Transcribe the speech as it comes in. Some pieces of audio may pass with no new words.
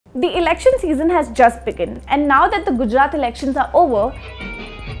The election season has just begun, and now that the Gujarat elections are over,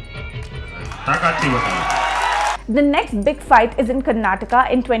 the next big fight is in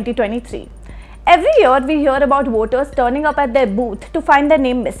Karnataka in 2023. Every year we hear about voters turning up at their booth to find their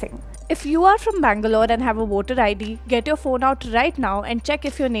name missing. If you are from Bengaluru and have a voter ID, get your phone out right now and check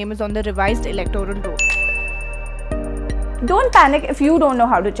if your name is on the revised electoral roll. Don't panic if you don't know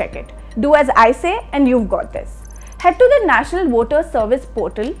how to check it. Do as I say and you've got this. Head to the National Voter Service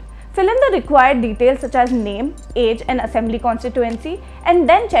portal, fill in the required details such as name, age and assembly constituency, and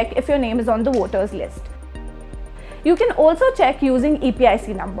then check if your name is on the voters list. You can also check using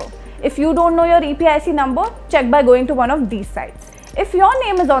EPIC number. If you don't know your EPIC number, check by going to one of these sites. If your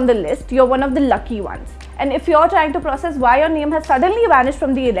name is on the list, you're one of the lucky ones. And if you're trying to process why your name has suddenly vanished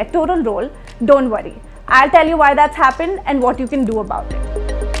from the electoral roll, don't worry. I'll tell you why that's happened and what you can do about it.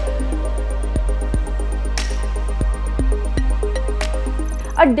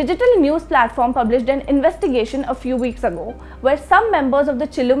 A digital news platform published an investigation a few weeks ago where some members of the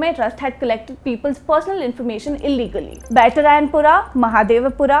Chilume Trust had collected people's personal information illegally. Baitarayanpura,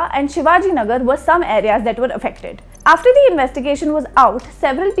 Mahadevapura and Shivaji Nagar were some areas that were affected. After the investigation was out,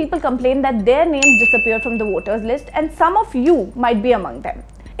 several people complained that their names disappeared from the voters list and some of you might be among them.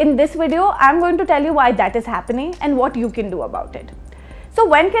 In this video, I'm going to tell you why that is happening and what you can do about it. So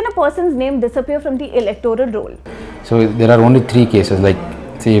when can a person's name disappear from the electoral roll? So there are only three cases, like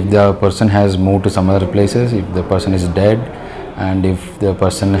see if the person has moved to some other places, if the person is dead, and if the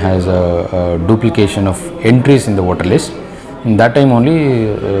person has a duplication of entries in the voter list. In that time only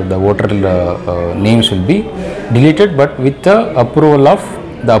the voter names will be deleted, but with the approval of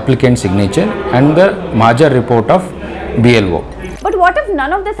the applicant's signature and the major report of BLO. But what if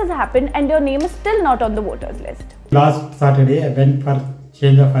none of this has happened and your name is still not on the voters list? Last Saturday I went for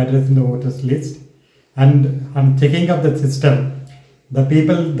change of address in the voters list, and on checking up the system, the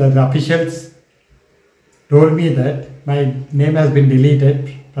people, the officials told me that my name has been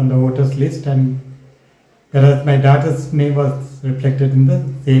deleted from the voters list, and whereas my daughter's name was reflected in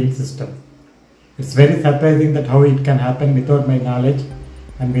the same system. It's very surprising that how it can happen without my knowledge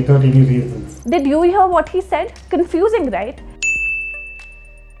and without any reasons. Did you hear what he said? Confusing, right?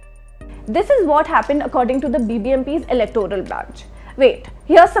 This is what happened according to the BBMP's electoral branch. Wait,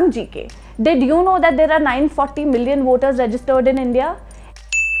 here's some GK. Did you know that there are 940 million voters registered in India?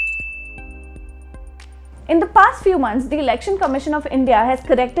 In the past few months, the Election Commission of India has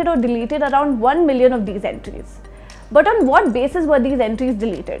corrected or deleted around 1 million of these entries. But on what basis were these entries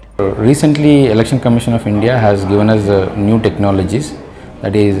deleted? Recently, Election Commission of India has given us new technologies,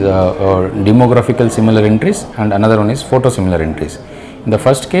 that is demographical similar entries, and another one is photo similar entries. In the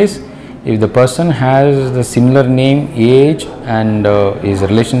first case, if the person has the similar name, age and his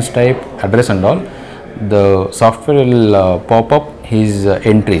relations type, address and all, the software will pop up his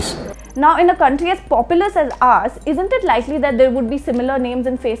entries. Now in a country as populous as ours, isn't it likely that there would be similar names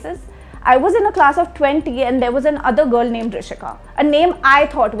and faces? I was in a class of 20 and there was another girl named Rishika, a name I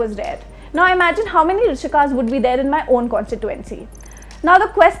thought was rare. Now imagine how many Rishikas would be there in my own constituency. Now the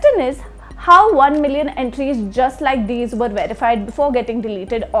question is, how 1 million entries just like these were verified before getting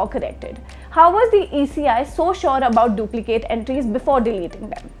deleted or corrected? How was the ECI so sure about duplicate entries before deleting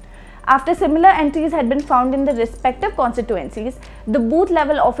them? After similar entries had been found in the respective constituencies, the booth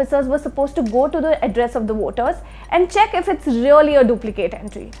level officers were supposed to go to the address of the voters and check if it's really a duplicate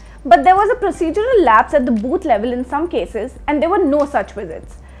entry. But there was a procedural lapse at the booth level in some cases and there were no such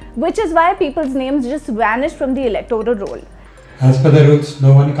visits, which is why people's names just vanished from the electoral roll. As per the rules,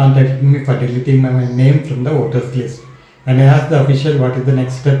 no one contacted me for deleting my name from the voters list. When I asked the official what is the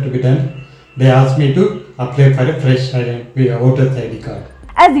next step to be done, they asked me to apply for a fresh voter's ID card.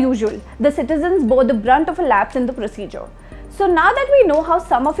 As usual, the citizens bore the brunt of a lapse in the procedure. So now that we know how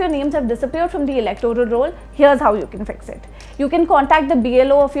some of your names have disappeared from the electoral roll, here's how you can fix it. You can contact the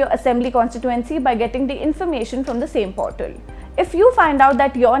BLO of your assembly constituency by getting the information from the same portal. If you find out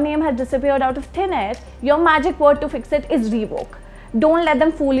that your name has disappeared out of thin air, your magic word to fix it is revoke. Don't let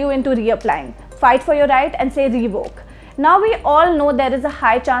them fool you into reapplying. Fight for your right and say revoke. Now we all know there is a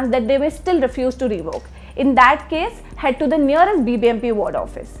high chance that they may still refuse to revoke. In that case, head to the nearest BBMP ward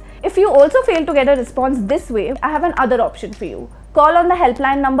office. If you also fail to get a response this way, I have another option for you. Call on the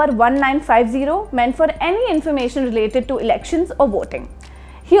helpline number 1950 meant for any information related to elections or voting.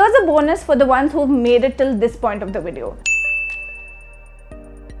 Here's a bonus for the ones who've made it till this point of the video.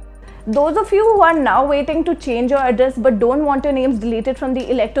 Those of you who are now waiting to change your address but don't want your names deleted from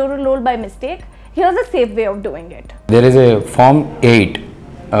the electoral roll by mistake, here's a safe way of doing it. There is a Form 8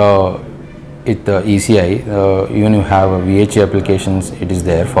 with the ECI. Even you have a VHA applications, it is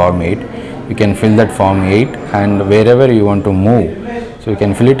there, Form 8. You can fill that Form 8 and wherever you want to move So you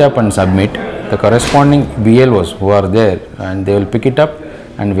can fill it up and submit. The corresponding BLOs who are there, and they will pick it up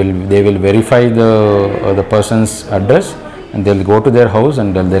and they will verify the person's address, and they'll go to their house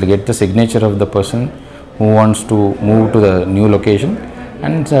and they'll get the signature of the person who wants to move to the new location,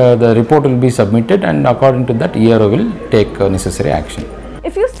 and the report will be submitted, and according to that ERO will take necessary action.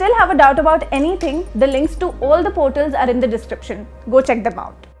 If you still have a doubt about anything, the links to all the portals are in the description. Go check them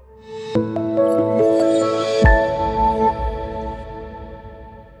out.